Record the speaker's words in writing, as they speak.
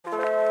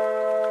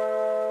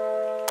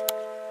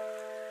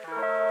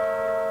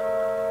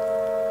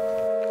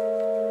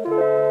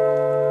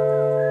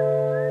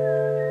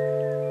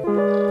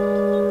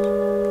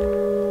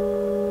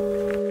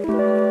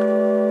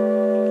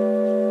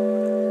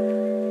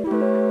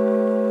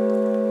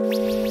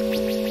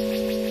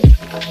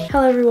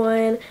Hello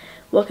everyone,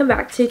 welcome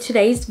back to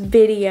today's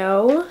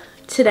video.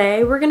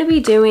 Today we're going to be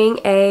doing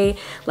a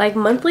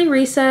monthly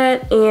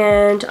reset,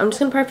 and I'm just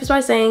going to preface by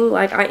saying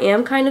I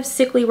am kind of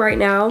sickly right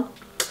now.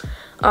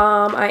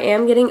 I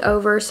am getting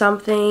over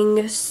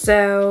something,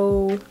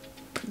 so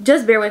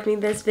just bear with me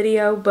this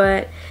video.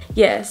 But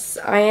yes,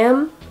 I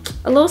am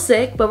a little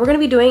sick, but we're going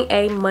to be doing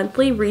a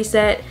monthly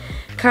reset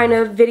kind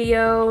of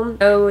video.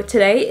 So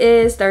today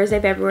is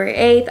Thursday, February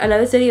 8th. I know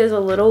this video is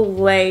a little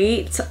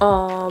late.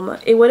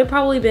 It would have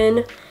probably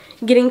been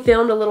getting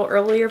filmed a little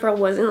earlier if I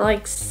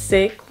wasn't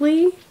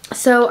sickly.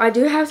 So I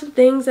do have some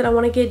things that I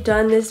want to get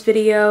done this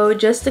video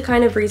just to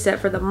kind of reset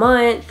for the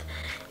month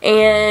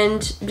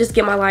and just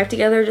get my life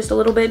together just a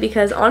little bit,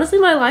 because honestly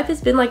my life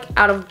has been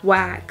out of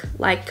whack,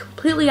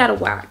 completely out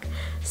of whack.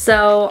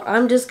 So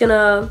I'm just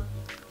gonna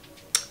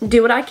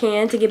do what I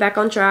can to get back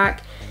on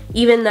track,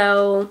 even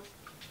though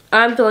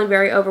I'm feeling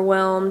very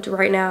overwhelmed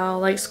right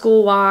now,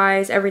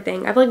 school-wise,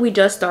 everything. I feel like we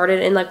just started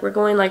and we're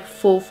going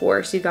full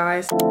force, you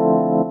guys.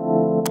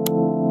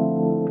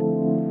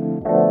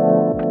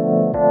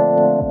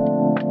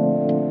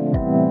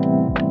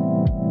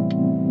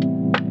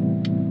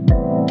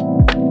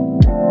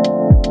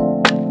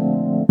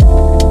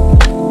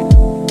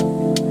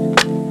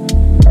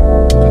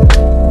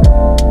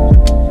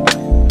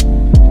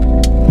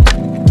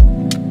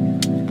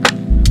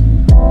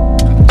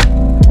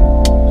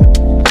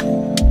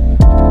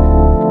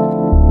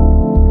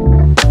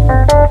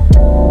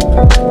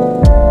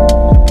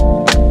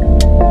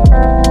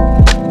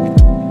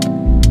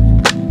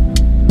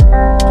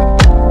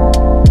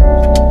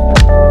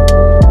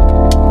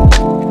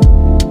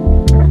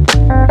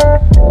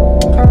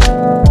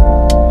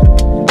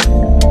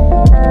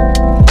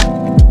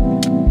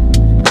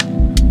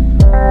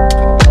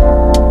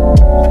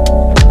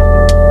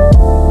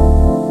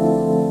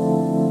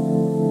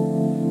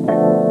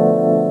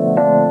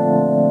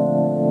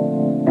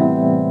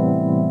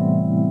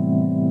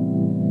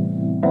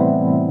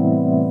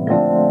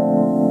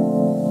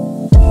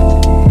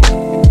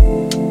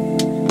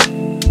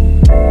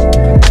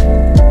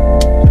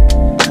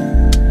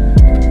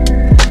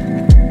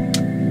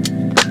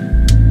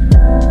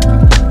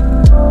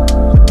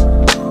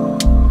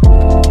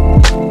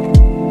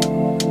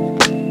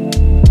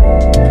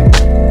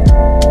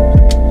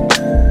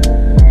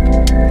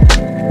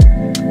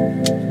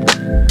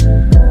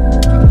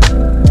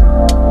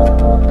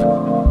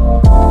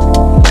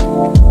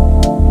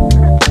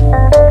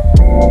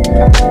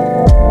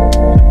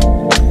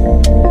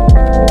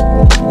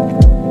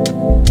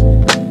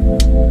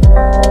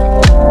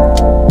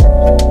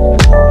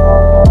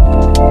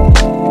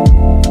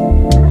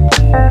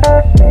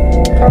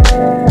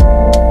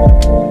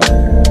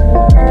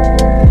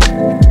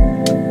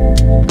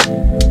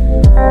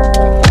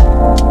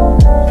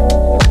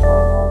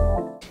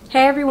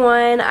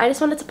 I just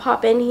wanted to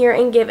pop in here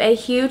and give a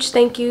huge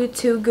thank you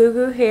to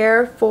xoxo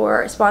Hair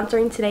for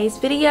sponsoring today's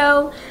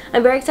video.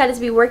 I'm very excited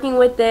to be working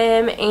with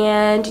them,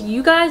 and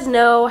you guys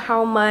know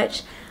how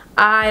much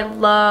I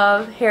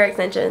love hair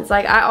extensions.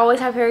 I always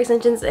have hair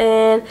extensions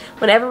in.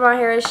 Whenever my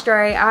hair is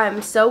straight, I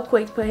am so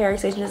quick to put hair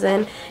extensions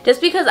in,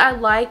 just because I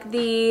like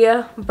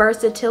the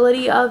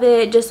versatility of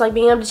it, just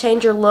being able to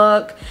change your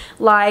look.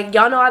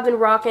 Y'all know I've been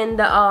rocking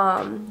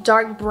the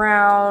dark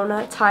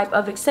brown type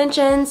of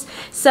extensions,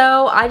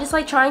 so I just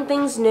like trying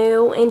things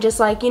new and just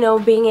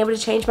being able to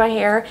change my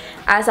hair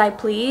as I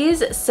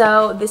please.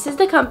 So this is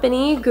the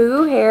company,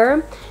 xoxo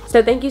Hair.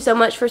 So thank you so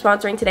much for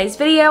sponsoring today's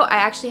video. I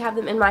actually have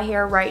them in my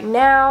hair right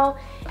now,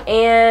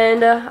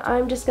 and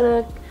I'm just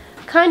gonna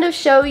kind of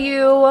show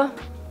you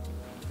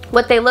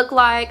what they look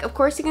like. Of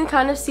course you can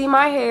kind of see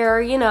my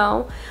hair,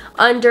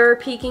 under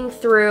peeking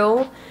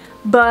through,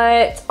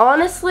 but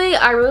honestly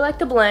I really like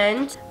the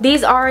blend.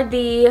 These are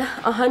the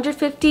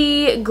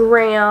 150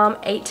 gram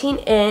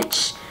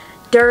 18-inch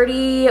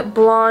dirty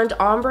blonde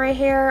ombre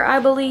hair, I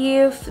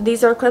believe.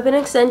 These are clip-in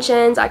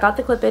extensions. I got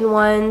the clip-in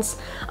ones.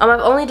 I've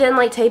only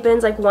done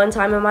tape-ins one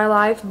time in my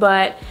life,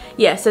 but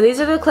yeah, so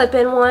these are the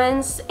clip-in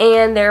ones,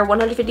 and they're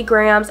 150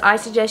 grams. I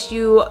suggest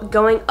you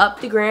going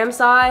up the gram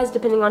size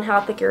depending on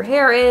how thick your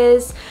hair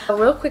is.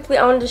 Real quickly,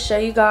 I wanted to show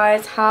you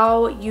guys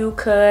how you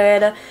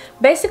could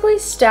basically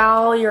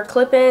style your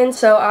clip-ins.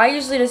 So I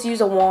usually just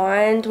use a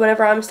wand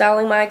whenever I'm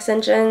styling my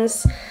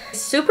extensions.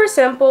 Super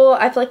simple.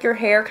 I feel like your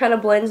hair kind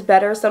of blends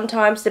better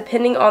sometimes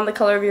depending on the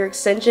color of your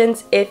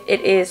extensions if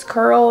it is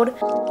curled.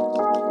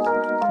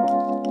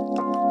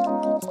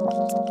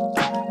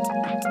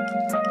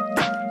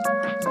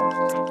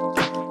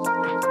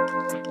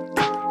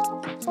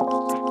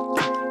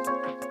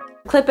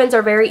 Clip-ins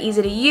are very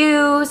easy to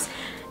use.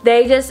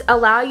 They just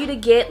allow you to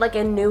get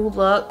a new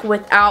look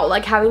without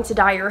having to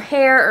dye your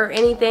hair or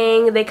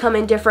anything. They come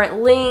in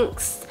different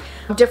lengths,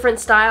 different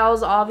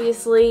styles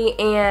obviously,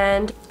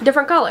 and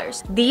different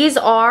colors. These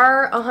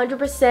are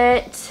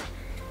 100%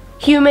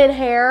 human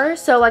hair,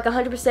 so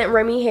 100%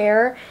 Remy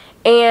hair,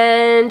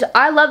 and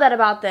I love that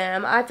about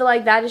them. I feel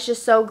like that is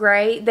just so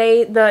great.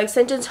 The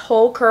extensions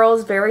hold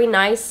curls very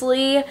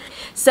nicely.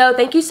 So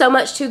thank you so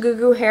much to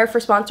Goo Hair for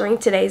sponsoring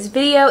today's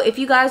video. If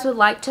you guys would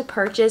like to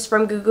purchase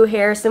from Goo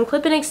Hair some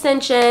clip-in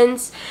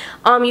extensions,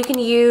 you can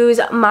use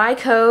my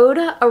code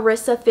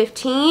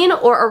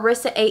Arissa15 or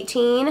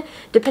Arissa18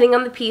 depending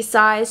on the piece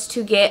size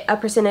to get a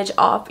percentage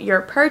off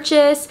your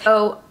purchase.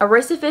 So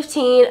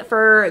Arissa15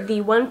 for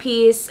the one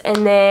piece,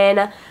 and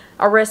then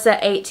Arissa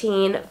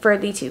 18 for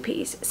the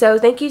 2-piece. So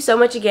thank you so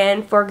much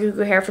again for Goo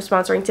Hair for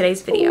sponsoring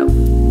today's video.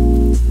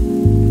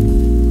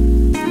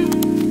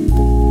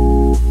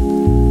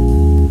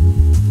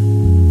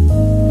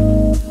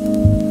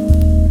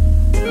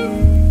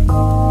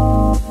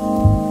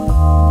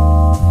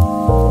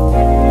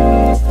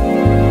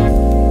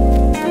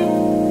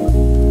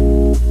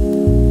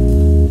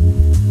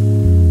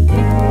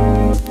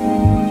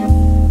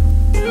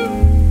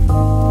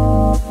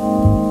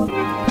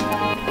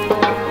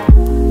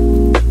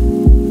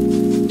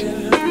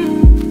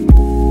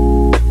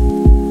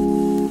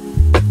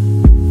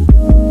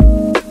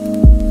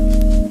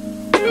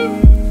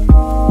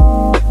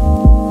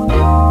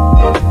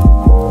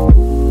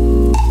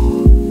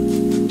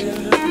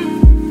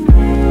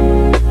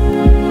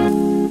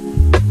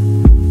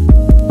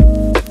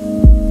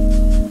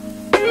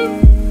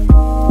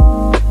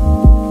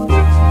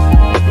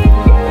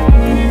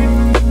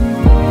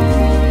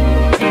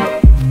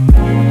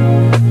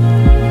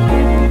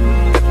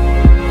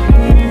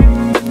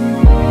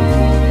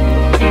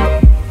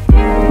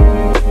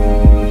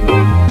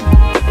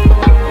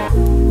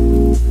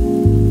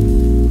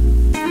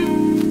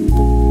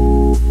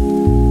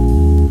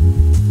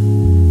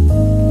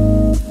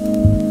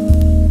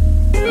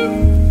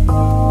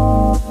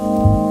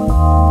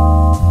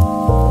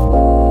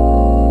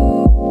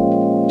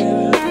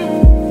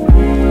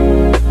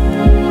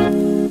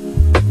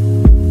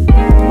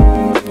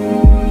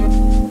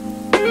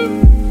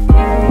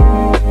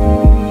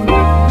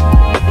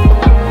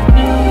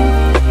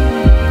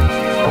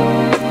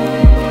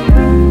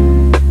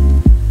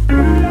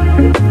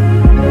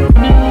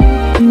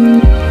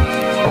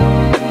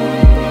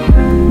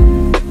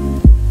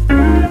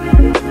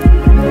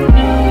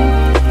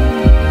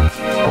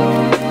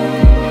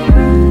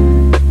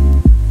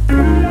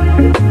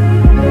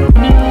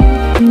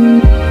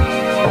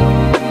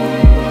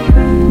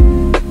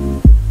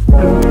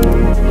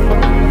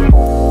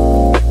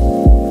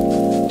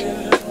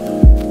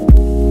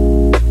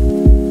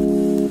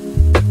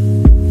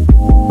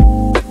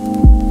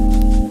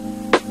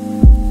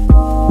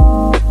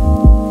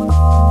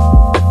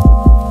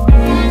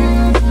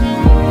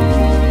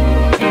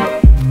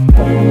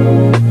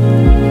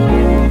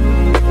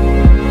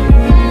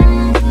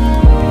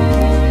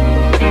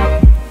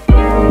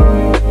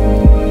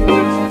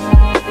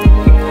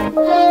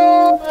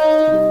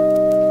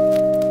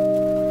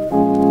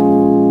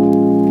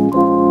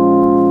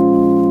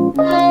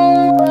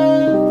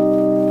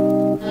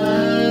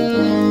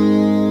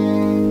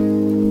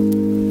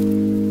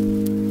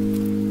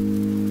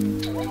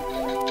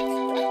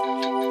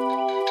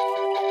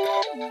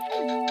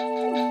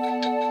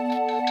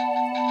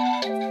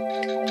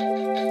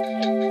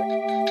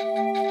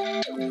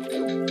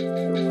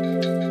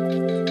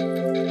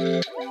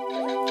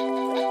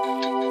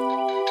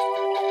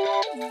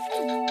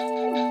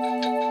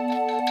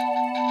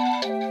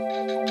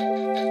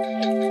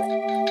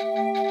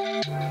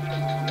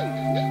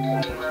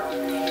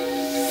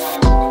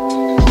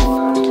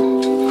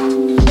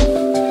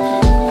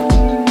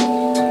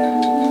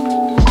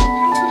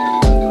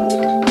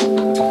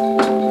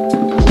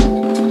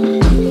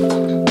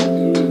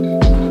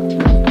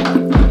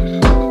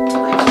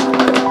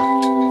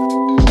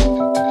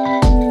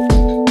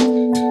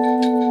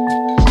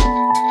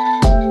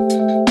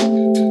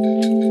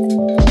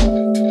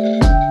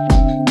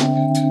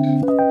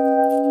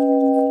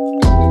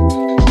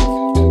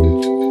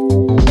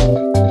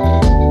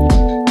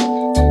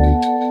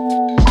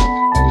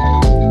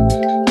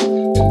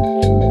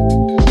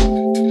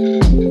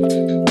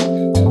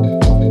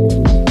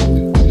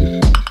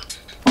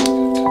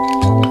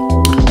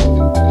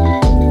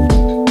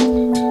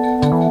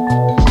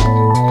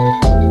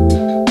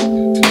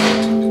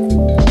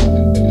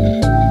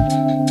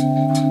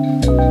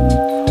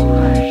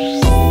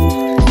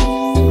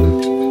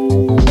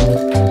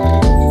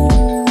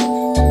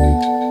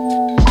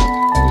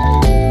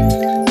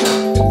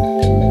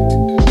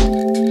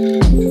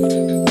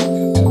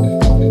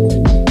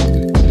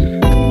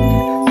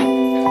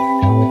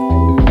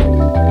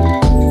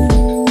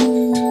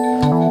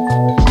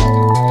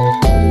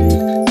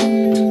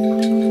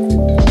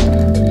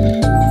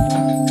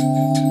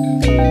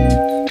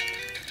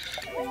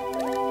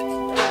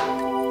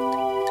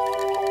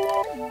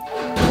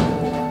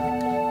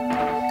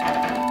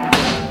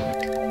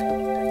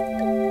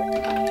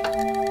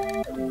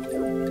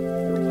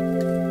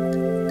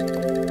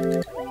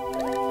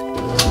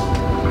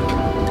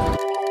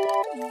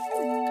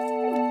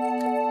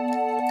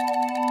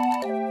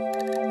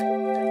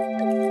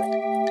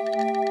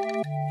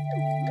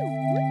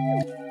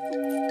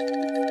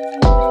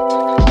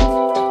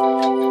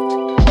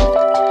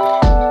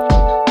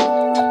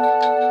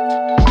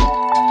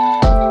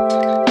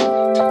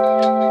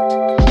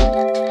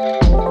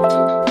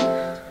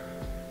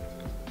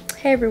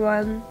 Hey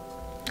everyone.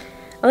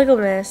 I look a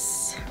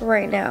mess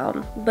right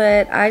now,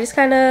 but I just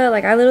kind of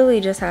like, I literally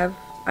just have,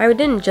 I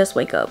didn't just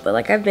wake up, but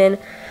like I've been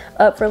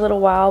up for a little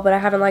while, but I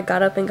haven't like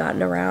got up and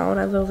gotten around.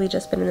 I've literally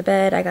just been in the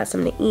bed. I got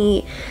something to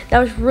eat. That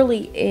was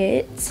really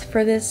it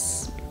for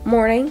this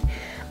morning.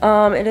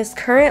 It is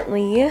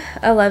currently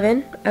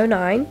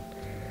 11:09.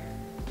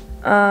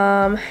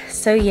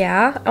 So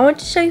yeah, I want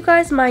to show you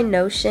guys my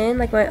Notion,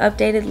 like my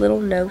updated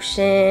little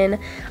Notion.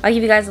 I'll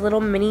give you guys a little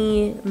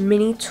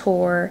mini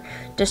tour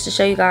just to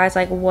show you guys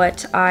like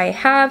what I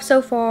have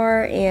so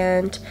far.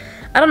 And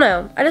I don't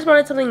know, I just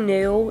wanted something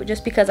new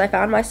just because I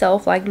found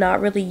myself like not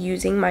really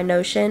using my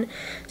Notion.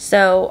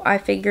 So I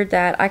figured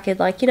that I could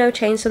like, you know,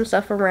 change some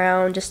stuff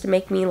around just to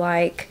make me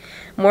like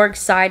more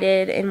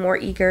excited and more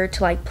eager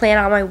to like plan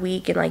out my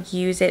week and like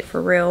use it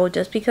for real,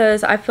 just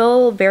because I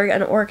feel very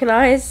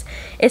unorganized.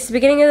 It's the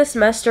beginning of the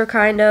semester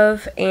kind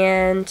of,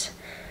 and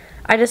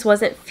I just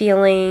wasn't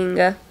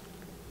feeling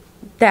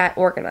that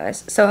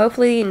organized. So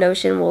hopefully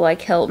Notion will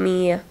like help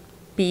me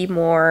be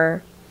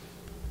more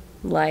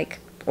like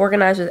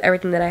organized with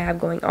everything that I have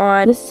going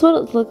on. This is what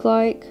it looked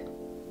like.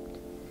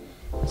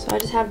 So I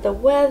just have the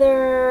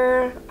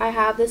weather. I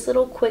have this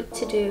little quick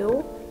to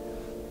do.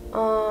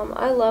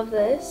 I love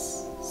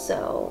this,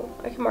 so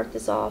I can mark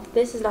this off.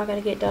 This is not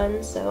going to get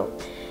done, so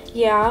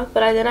yeah.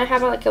 But then I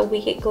have like a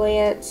week at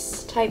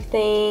glance type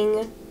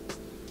thing.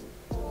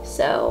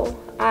 So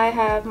I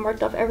have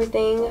marked off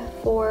everything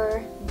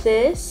for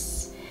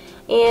this,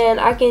 and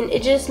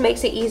it just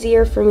makes it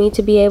easier for me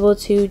to be able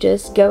to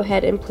just go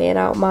ahead and plan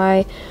out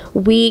my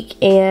week,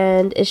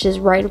 and it's just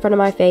right in front of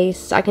my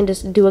face. I can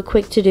just do a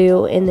quick to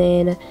do, and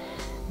then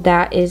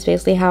that is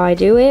basically how I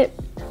do it.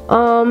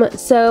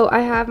 So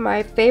I have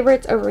my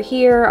favorites over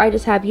here. I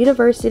just have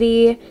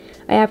university,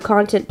 I have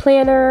content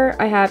planner,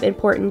 I have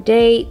important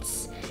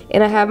dates,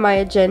 and I have my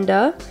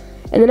agenda.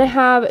 And then I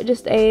have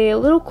just a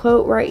little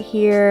quote right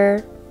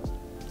here.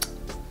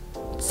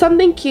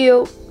 Something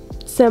cute,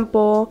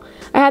 simple.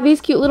 I have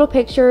these cute little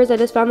pictures. I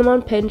just found them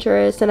on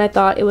Pinterest and I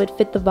thought it would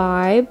fit the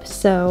vibe.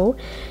 So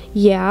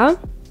yeah.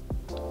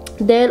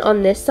 Then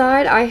on this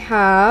side I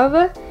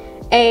have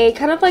a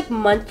kind of like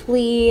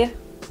monthly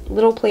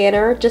little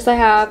planner. Just I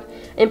have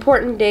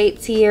important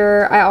dates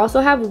here. I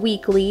also have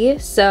weekly,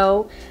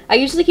 so I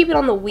usually keep it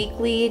on the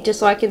weekly just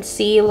so I can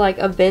see like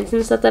events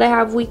and stuff that I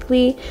have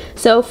weekly.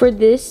 So for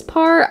this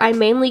part I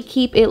mainly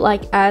keep it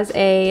like as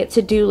a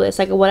to-do list,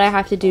 like what I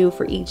have to do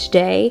for each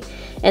day.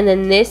 And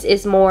then this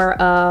is more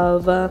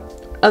of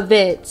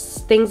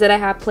events, things that I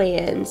have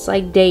plans,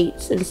 like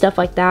dates and stuff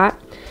like that.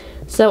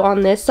 So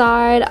on this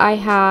side I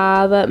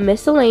have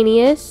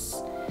miscellaneous.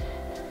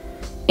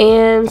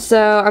 And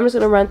so I'm just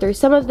going to run through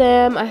some of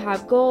them. I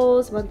have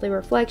goals, monthly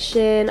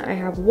reflection, I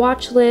have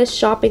watch list,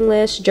 shopping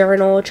list,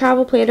 journal,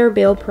 travel planner,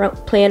 bill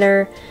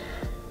planner,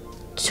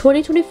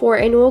 2024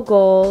 annual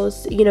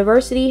goals,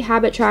 university,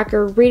 habit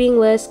tracker, reading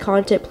list,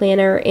 content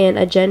planner, and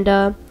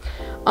agenda.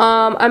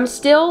 I'm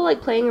still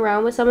like playing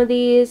around with some of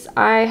these.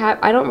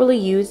 I don't really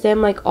use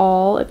them like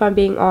all, if I'm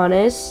being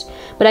honest,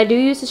 but I do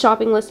use the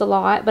shopping list a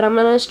lot. But I'm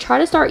going to try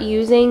to start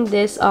using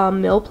this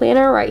meal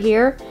planner right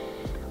here.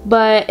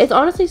 But it's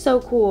honestly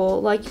so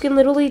cool. Like you can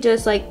literally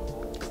just like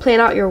plan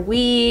out your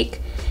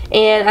week,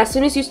 and as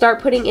soon as you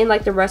start putting in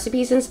like the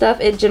recipes and stuff,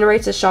 it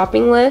generates a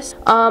shopping list.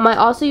 I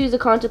also use the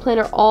content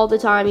planner all the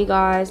time, you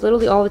guys,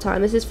 literally all the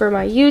time. This is for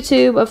my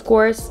YouTube, of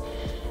course.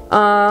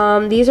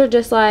 These are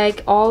just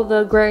like all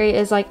the gray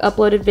is like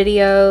uploaded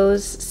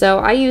videos, so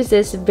I use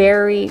this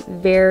very,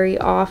 very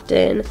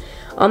often.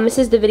 This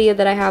is the video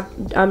that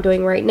I'm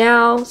doing right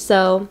now.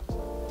 So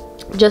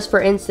just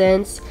for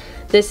instance,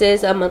 this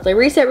is a monthly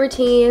reset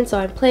routine, so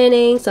I'm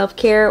planning,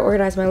 self-care,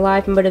 organize my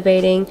life, and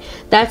motivating.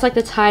 That's like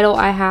the title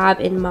I have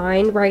in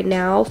mind right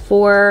now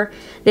for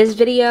this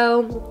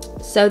video.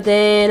 So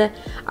then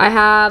I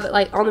have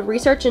like on the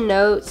research and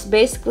notes,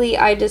 basically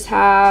I just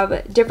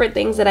have different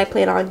things that I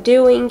plan on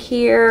doing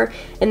here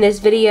in this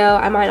video.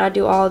 I might not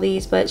do all of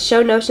these, but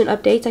show Notion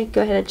updates, I can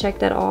go ahead and check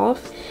that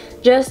off.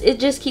 It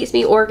just keeps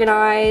me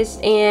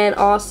organized. And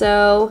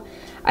also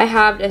I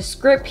have a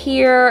script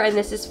here, and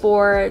this is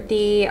for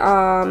the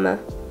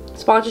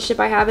sponsorship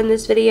I have in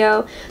this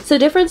video. So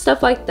different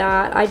stuff like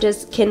that. I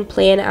just can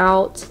plan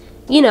out,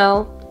 you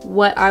know,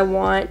 what I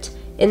want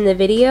in the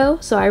video.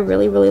 So I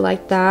really, really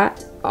like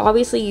that.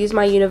 Obviously use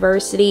my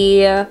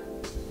university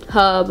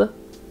hub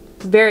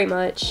very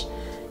much.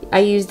 I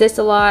use this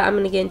a lot. I'm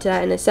going to get into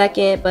that in a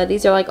second. But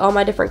these are like all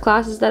my different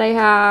classes that I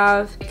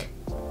have.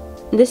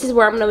 This is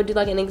where I'm going to do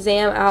like an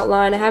exam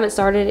outline. I haven't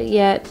started it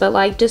yet, but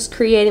like just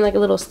creating like a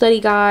little study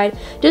guide,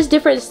 just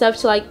different stuff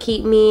to like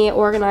keep me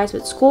organized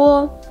with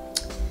school.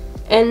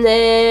 And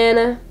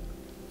then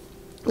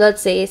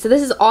let's see, so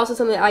this is also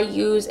something I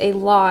use a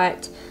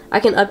lot. I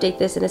can update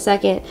this in a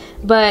second,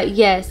 but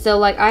yes, so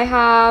like I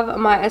have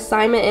my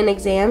assignment and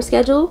exam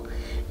schedule,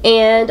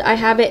 and I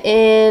have it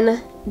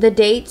in the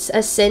dates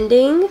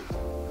ascending.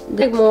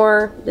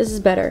 This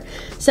is better.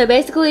 So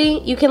basically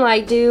you can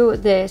like do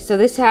this. So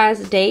this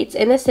has dates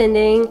in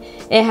ascending.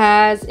 It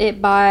has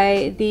it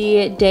by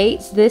the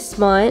dates this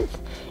month,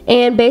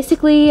 And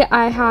basically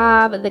I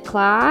have the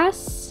class.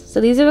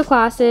 So these are the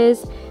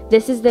classes.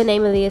 This is the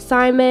name of the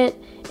assignment.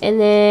 And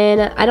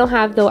then I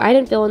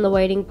didn't fill in the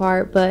waiting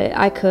part, but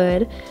I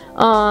could.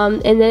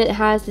 And then it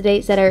has the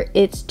dates that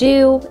it's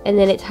due, and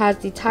then it has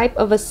the type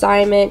of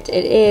assignment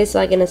it is,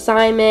 like an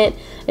assignment,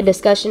 a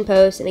discussion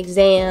post, an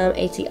exam,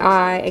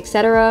 ATI,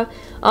 etc.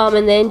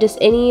 And then just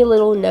any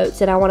little notes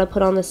that I want to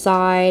put on the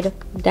side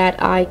that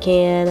I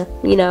can,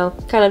 you know,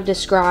 kind of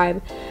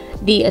describe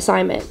the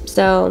assignment.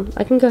 So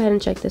I can go ahead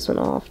and check this one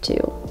off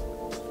too.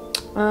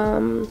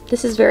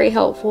 This is very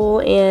helpful,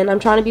 and I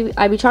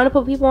be trying to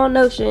put people on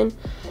Notion,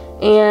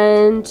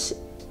 and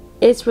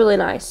it's really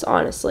nice,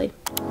 honestly.